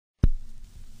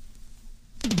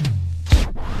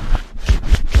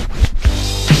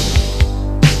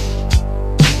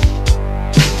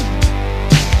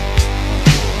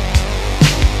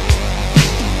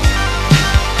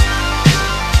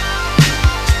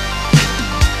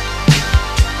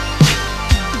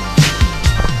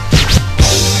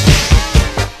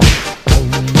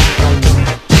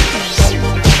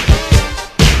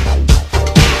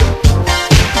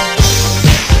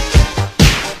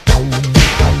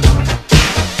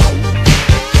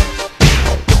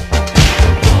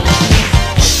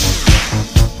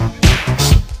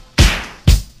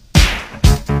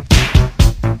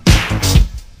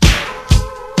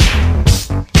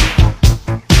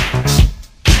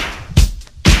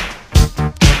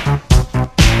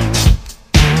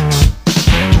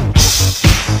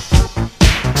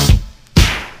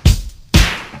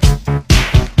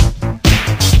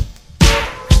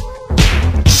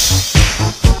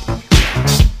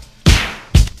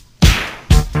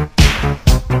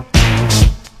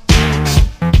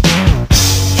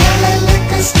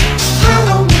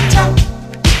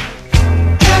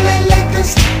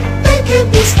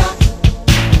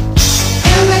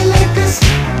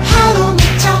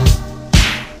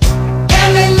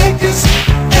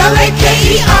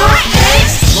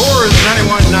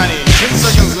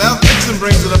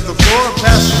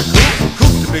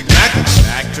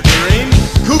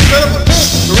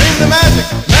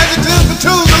Magic twos and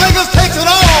twos, the Lakers takes it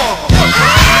all.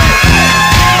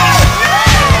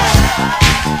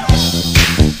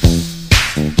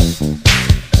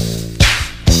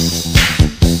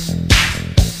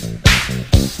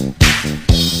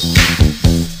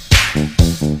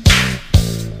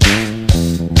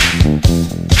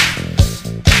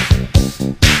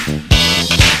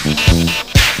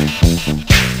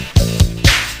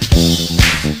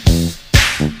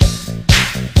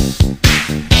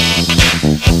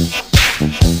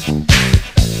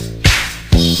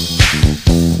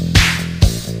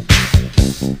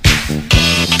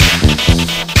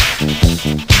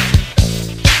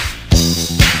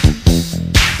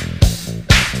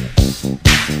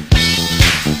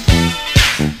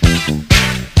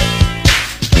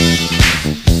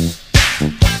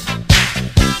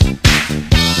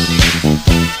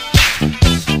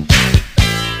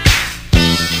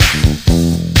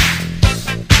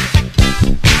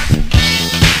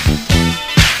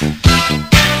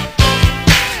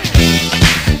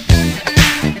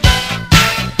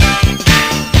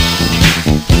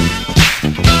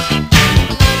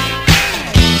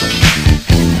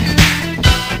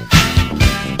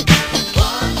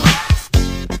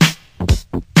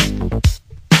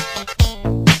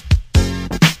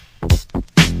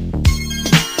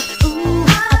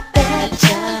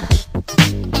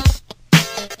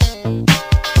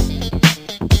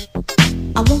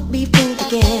 I won't be fooled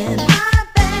again. I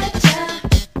betcha.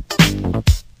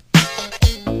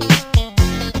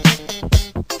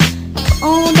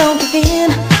 Come on, don't give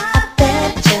in. I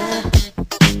betcha.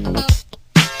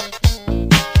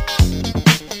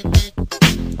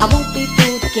 I won't be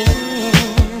fooled again.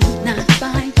 Not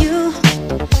by you,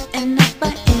 and not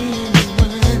by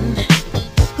anyone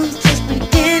who's just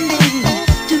pretending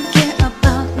to care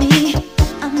about me.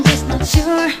 I'm just not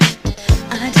sure.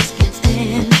 I just can't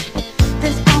stand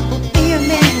this awful feeling,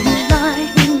 right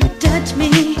when you touch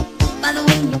me, by the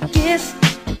way you kiss.